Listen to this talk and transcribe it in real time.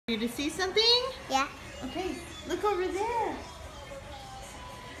You to see something? Yeah. Okay, look over there.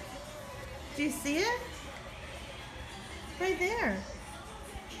 Do you see it? Right there.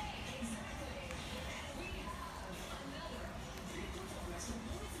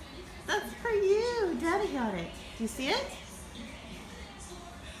 That's for you. Daddy got it. Do you see it?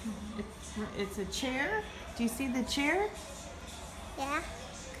 It's a chair. Do you see the chair? Yeah.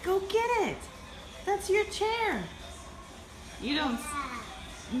 Go get it. That's your chair. You don't.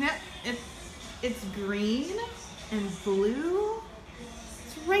 No, it's green and blue.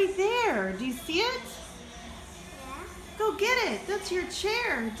 It's right there. Do you see it? Yeah. Go get it. That's your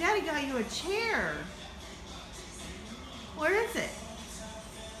chair. Daddy got you a chair. Where is it?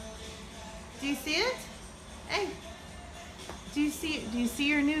 Do you see it? Hey. Do you see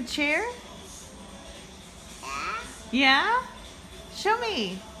your new chair? Yeah. Yeah? Show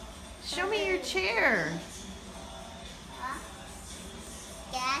me. Show me your chair.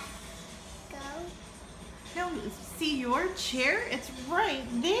 Yeah. Go. No, see your chair? It's right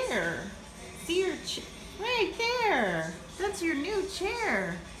there. See your chair? Right there. That's your new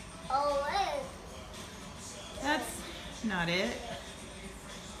chair. Oh, wait. That's not it.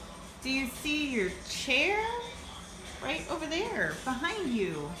 Do you see your chair? Right over there, behind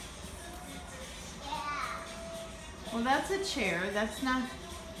you. Yeah. Well, that's a chair. That's not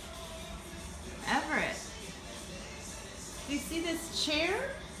Everett. Do you see this chair?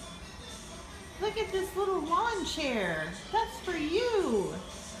 Look at this little lawn chair. That's for you.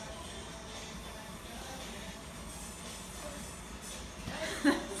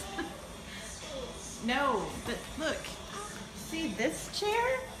 No, but look. See this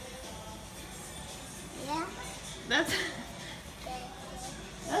chair? Yeah. That's it.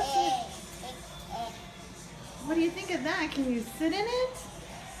 What do you think of that? Can you sit in it?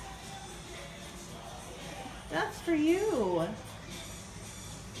 That's for you.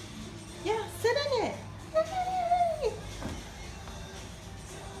 Yeah, sit in it. Yay!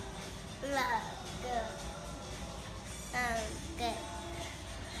 Good.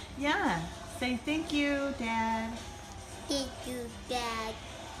 Yeah, say thank you, Dad. Thank you, Dad.